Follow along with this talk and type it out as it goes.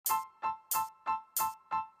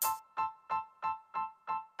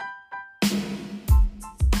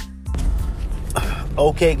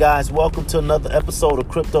Okay, guys, welcome to another episode of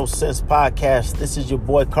Crypto Sense Podcast. This is your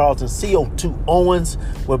boy Carlton CO2 Owens.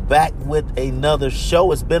 We're back with another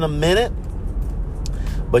show. It's been a minute,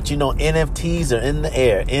 but you know, NFTs are in the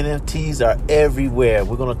air. NFTs are everywhere.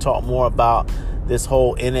 We're going to talk more about this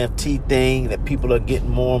whole NFT thing that people are getting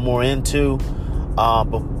more and more into.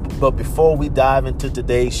 But before we dive into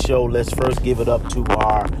today's show, let's first give it up to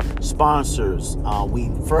our sponsors. We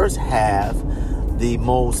first have the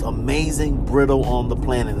most amazing brittle on the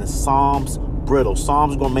planet is Psalms Brittle.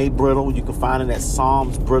 Psalms Gourmet Brittle. You can find it at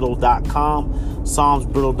psalmsbrittle.com.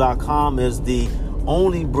 Psalmsbrittle.com is the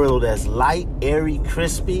only brittle that's light, airy,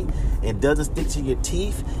 crispy, and doesn't stick to your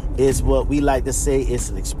teeth. It's what we like to say, it's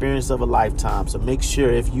an experience of a lifetime. So make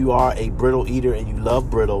sure if you are a brittle eater and you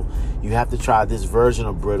love brittle, you have to try this version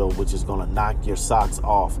of brittle, which is going to knock your socks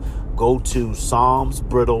off. Go to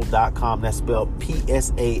psalmsbrittle.com. That's spelled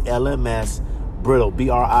PSALMS Brittle,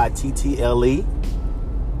 BRITTLE.com.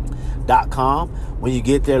 When you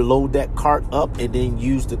get there, load that cart up and then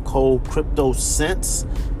use the code CryptoSense.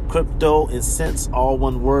 Crypto and Sense, all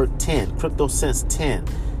one word, 10. CryptoSense 10.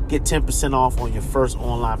 Get 10% off on your first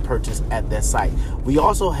online purchase at that site. We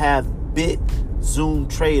also have BitZoom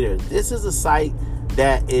Trader. This is a site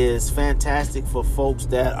that is fantastic for folks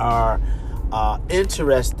that are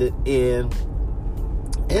interested in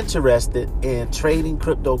trading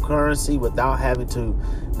cryptocurrency without having to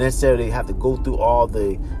necessarily have to go through all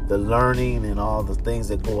the learning and all the things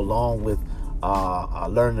that go along with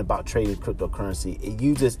learning about trading cryptocurrency. It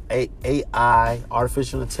uses AI,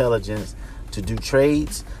 artificial intelligence, to do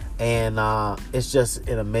trades, and it's just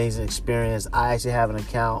an amazing experience. I actually have an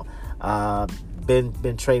account,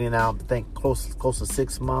 been trading out, I think close to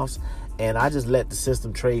 6 months, and I just let the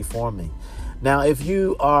system trade for me. Now, if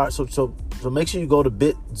you are so make sure you go to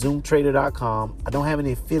bitzoomtrader.com. I don't have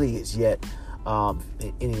any affiliates yet,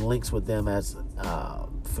 any links with them as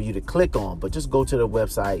for you to click on, but just go to their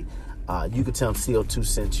website. You can tell them CO2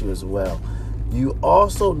 sent you as well. You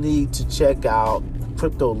also need to check out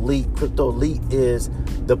Crypto Elite. Crypto Elite is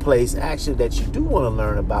the place actually that you do want to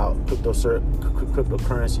learn about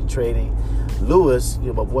cryptocurrency trading. Lewis,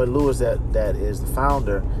 my boy Lewis, that is the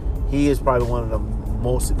founder. He is probably one of the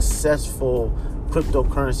most successful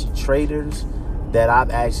cryptocurrency traders that I've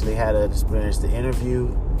actually had an experience to interview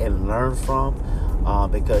and learn from,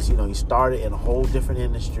 because he started in a whole different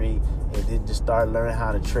industry and then just started learning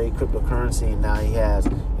how to trade cryptocurrency, and now he has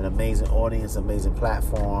an amazing audience, amazing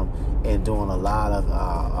platform, and doing a lot of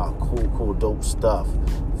cool dope stuff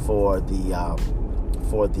for the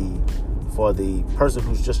person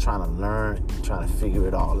who's just trying to learn, trying to figure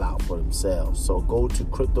it all out for themselves. So go to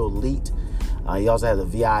Crypto Elite. He also has a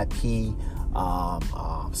VIP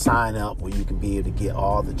sign up where you can be able to get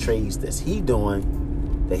all the trades that he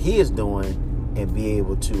is doing, and be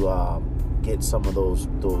able to get some of those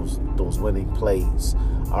winning plays.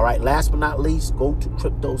 All right, last but not least, go to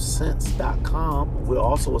CryptoSense.com. We're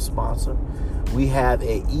also a sponsor. We have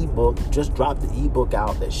an ebook, just dropped the ebook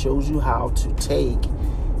out that shows you how to take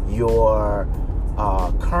your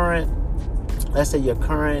current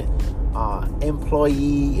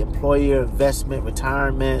employer investment,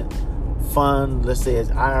 retirement fund, let's say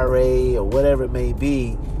it's IRA or whatever it may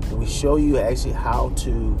be, and we show you actually how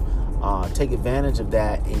to take advantage of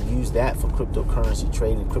that and use that for cryptocurrency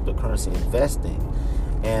trading, cryptocurrency investing.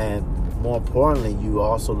 And more importantly, you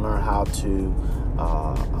also learn how to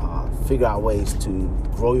figure out ways to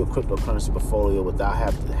grow your cryptocurrency portfolio without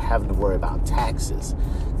having to worry about taxes.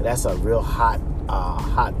 That's a real hot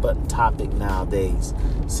button topic nowadays,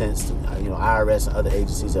 since IRS and other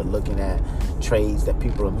agencies are looking at trades that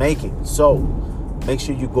people are making. So make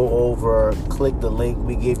sure you go over, click the link.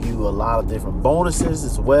 We give you a lot of different bonuses,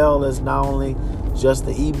 as well as not only just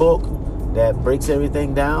the ebook that breaks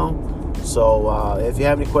everything down. So if you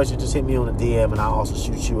have any questions, just hit me on the DM, and I'll also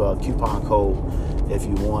shoot you a coupon code if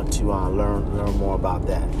you want to learn more about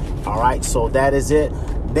that. All right, so that is it.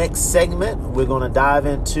 Next segment, we're going to dive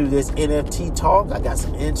into this NFT talk. I got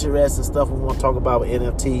some interesting stuff we want to talk about with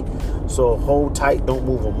NFT. So hold tight, don't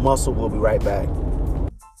move a muscle. We'll be right back.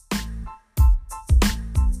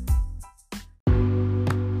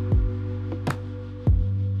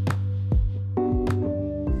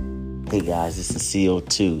 Hey guys, this is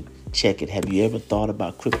CO2. Check it. Have you ever thought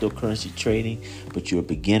about cryptocurrency trading, but you're a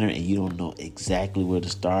beginner and you don't know exactly where to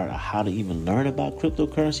start or how to even learn about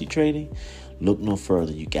cryptocurrency trading? Look no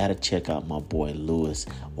further. You got to check out my boy Lewis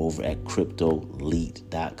over at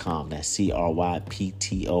CryptoLeet.com. That's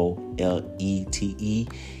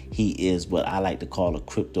CryptoLete. He is what I like to call a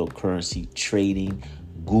cryptocurrency trading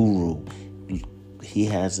guru. He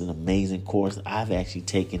has an amazing course. I've actually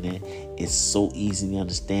taken it. It's so easy to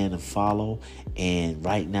understand and follow. And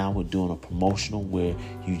right now we're doing a promotional where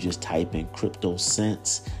you just type in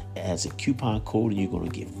CryptoCents as a coupon code and you're going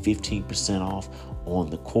to get 15% off on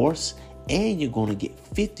the course. And you're going to get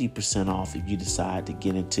 50% off if you decide to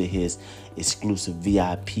get into his exclusive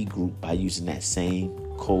VIP group by using that same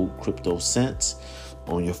code CryptoCents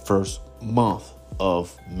on your first month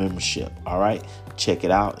of membership. All right, check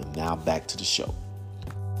it out. And now back to the show.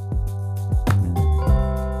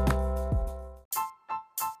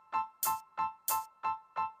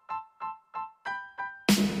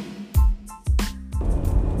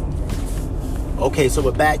 Okay, so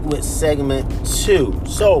we're back with segment 2.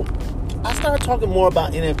 So I started talking more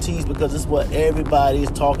about NFTs because it's what everybody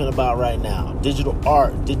is talking about right now. Digital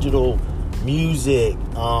art, digital music,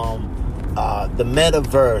 the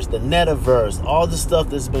metaverse, the netaverse, all the stuff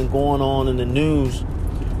that's been going on in the news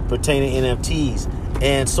pertaining to NFTs.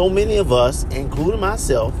 And so many of us, including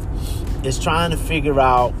myself, is trying to figure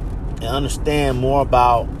out and understand more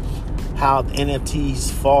about how the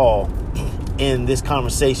NFTs fall in this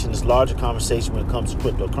conversation, this larger conversation when it comes to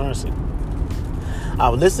cryptocurrency. I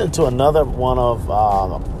was listening to another one of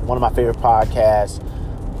my favorite podcasts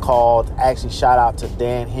called, actually shout out to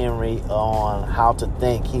Dan Henry on How to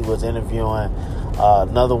Think. He was interviewing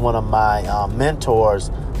another one of my mentors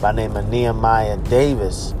by name of Nehemiah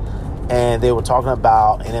Davis, and they were talking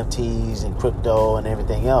about NFTs and crypto and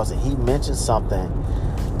everything else. And he mentioned something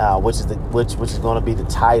which is going to be the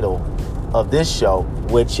title of this show,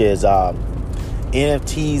 which is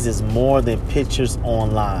NFTs is more than pictures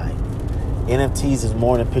online. NFTs is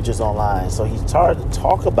more than pictures online. So he started to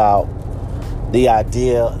talk about the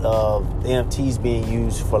idea of NFTs being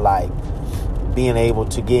used for like being able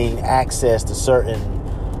to gain access to certain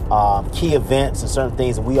key events and certain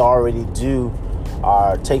things that we already do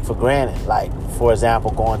or take for granted. Like, for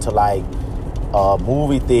example, going to like a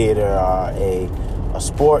movie theater or a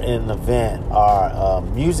sporting event or a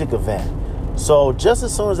music event. So just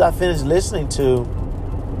as soon as I finished listening to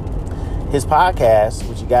his podcast,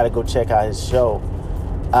 which you got to go check out his show,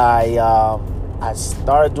 I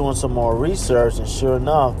started doing some more research, and sure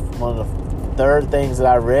enough, one of the third things that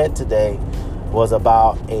I read today was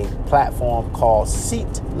about a platform called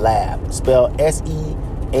Seat Lab, spelled SEAT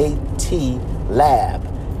Lab.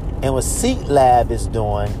 And what Seat Lab is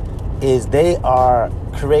doing is they are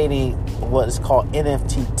creating what is called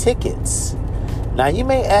NFT tickets. Now, you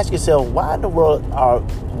may ask yourself, why in the world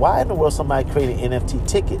somebody creating NFT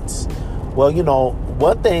tickets? Well, you know,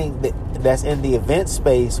 one thing that's in the event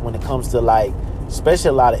space when it comes to like, especially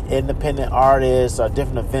a lot of independent artists or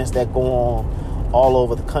different events that go on all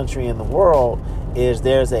over the country and the world, is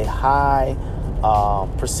there's a high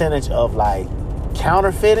percentage of like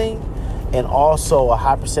counterfeiting, and also a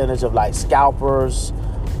high percentage of like scalpers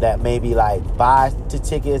that maybe like buy the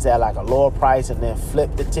tickets at like a lower price and then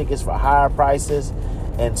flip the tickets for higher prices.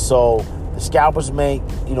 And so the scalpers make,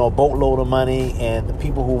 you know, a boatload of money, and the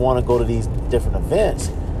people who want to go to these different events,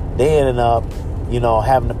 they ended up, you know,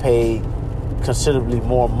 having to pay considerably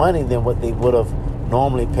more money than what they would have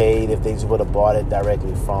normally paid if they just would have bought it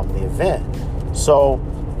directly from the event. So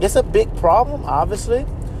it's a big problem, obviously,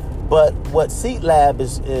 but what Seat Lab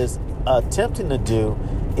is attempting to do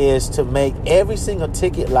is to make every single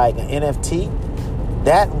ticket like an NFT.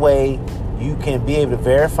 That way you can be able to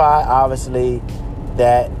verify, obviously,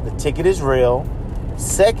 that the ticket is real.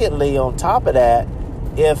 Secondly, on top of that,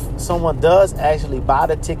 if someone does actually buy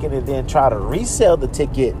the ticket and then try to resell the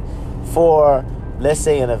ticket for, let's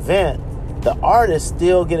say, an event, the artists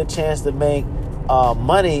still get a chance to make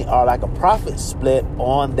money or like a profit split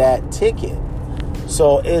on that ticket.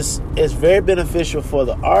 So it's very beneficial for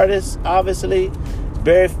the artists, obviously.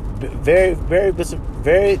 Very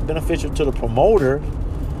beneficial to the promoter,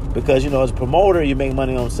 because, you know, as a promoter, you make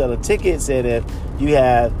money on selling tickets, and if you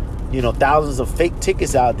have, you know, thousands of fake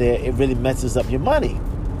tickets out there, it really messes up your money.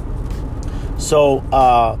 So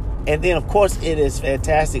and then of course it is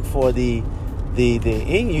fantastic for the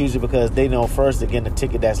end user, because they know first they're getting a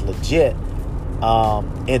ticket that's legit,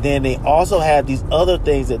 and then they also have these other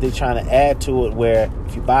things that they're trying to add to it, where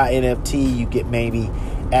if you buy NFT, you get maybe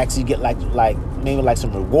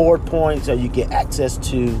some reward points, or you get access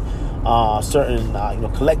to certain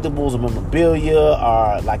collectibles or memorabilia,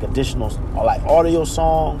 or like additional or like audio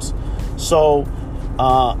songs. So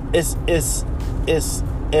it's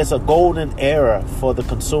a golden era for the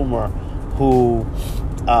consumer who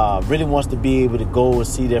really wants to be able to go and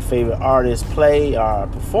see their favorite artist play or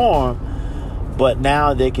perform, but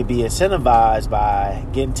now they can be incentivized by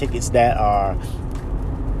getting tickets that are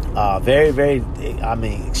Very, very,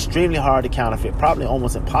 extremely hard to counterfeit. Probably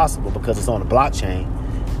almost impossible because it's on the blockchain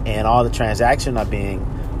and all the transactions are being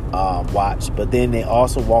watched. But then they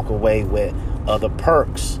also walk away with other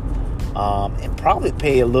perks and probably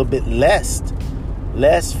pay a little bit less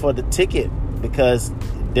for the ticket because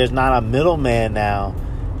there's not a middleman now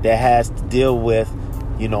that has to deal with,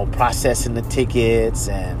 processing the tickets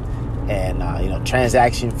and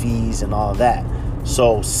transaction fees and all of that.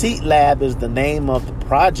 So Seat Lab is the name of the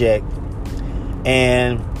project,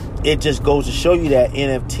 and it just goes to show you that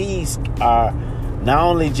NFTs are not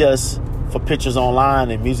only just for pictures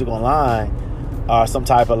online and music online, or some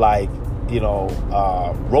type of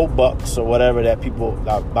Robux or whatever that people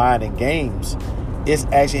are buying in games. It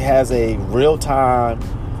actually has a real-time,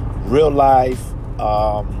 real-life,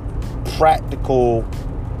 practical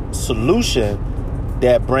solution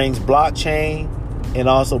that brings blockchain and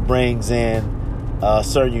also brings in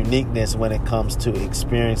certain uniqueness when it comes to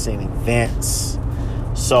experiencing events.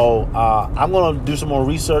 So I'm going to do some more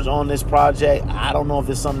research on this project. I don't know if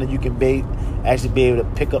it's something that you can actually be able to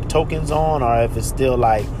pick up tokens on, or if it's still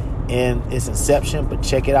in its inception, but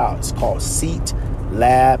check it out. It's called Seat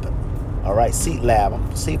Lab. All right, Seat Lab. I'm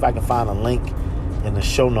going to see if I can find a link in the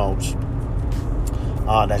show notes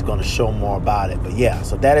that's going to show more about it. But yeah,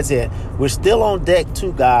 so that is it. We're still on deck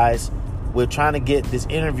too, guys. We're trying to get this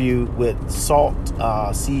interview with Salt,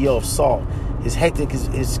 CEO of Salt. It's hectic.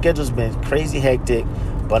 His schedule's been crazy hectic,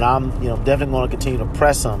 but I'm definitely going to continue to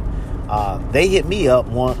press him. They hit me up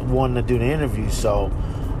wanting to do the interview, so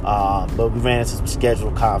but we ran into some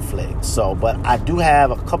schedule conflicts. So, but I do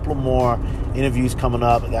have a couple of more interviews coming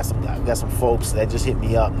up. I got some folks that just hit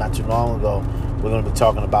me up not too long ago. We're going to be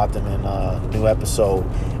talking about them in a new episode,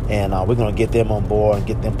 and we're going to get them on board and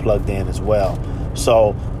get them plugged in as well.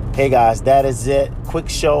 So, hey guys, that is it. Quick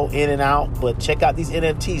show, in and out. But check out these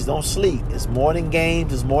NFTs. Don't sleep. It's more than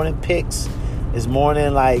games. It's more than picks. It's more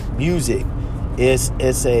than music. It's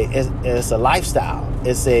a lifestyle.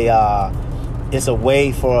 It's a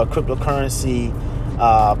way for a cryptocurrency,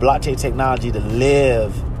 blockchain technology to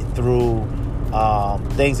live through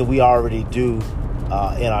things that we already do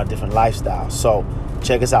in our different lifestyles. So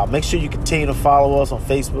check us out. Make sure you continue to follow us on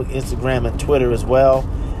Facebook, Instagram, and Twitter as well.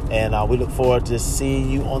 And we look forward to seeing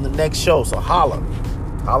you on the next show. So holla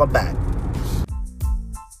back.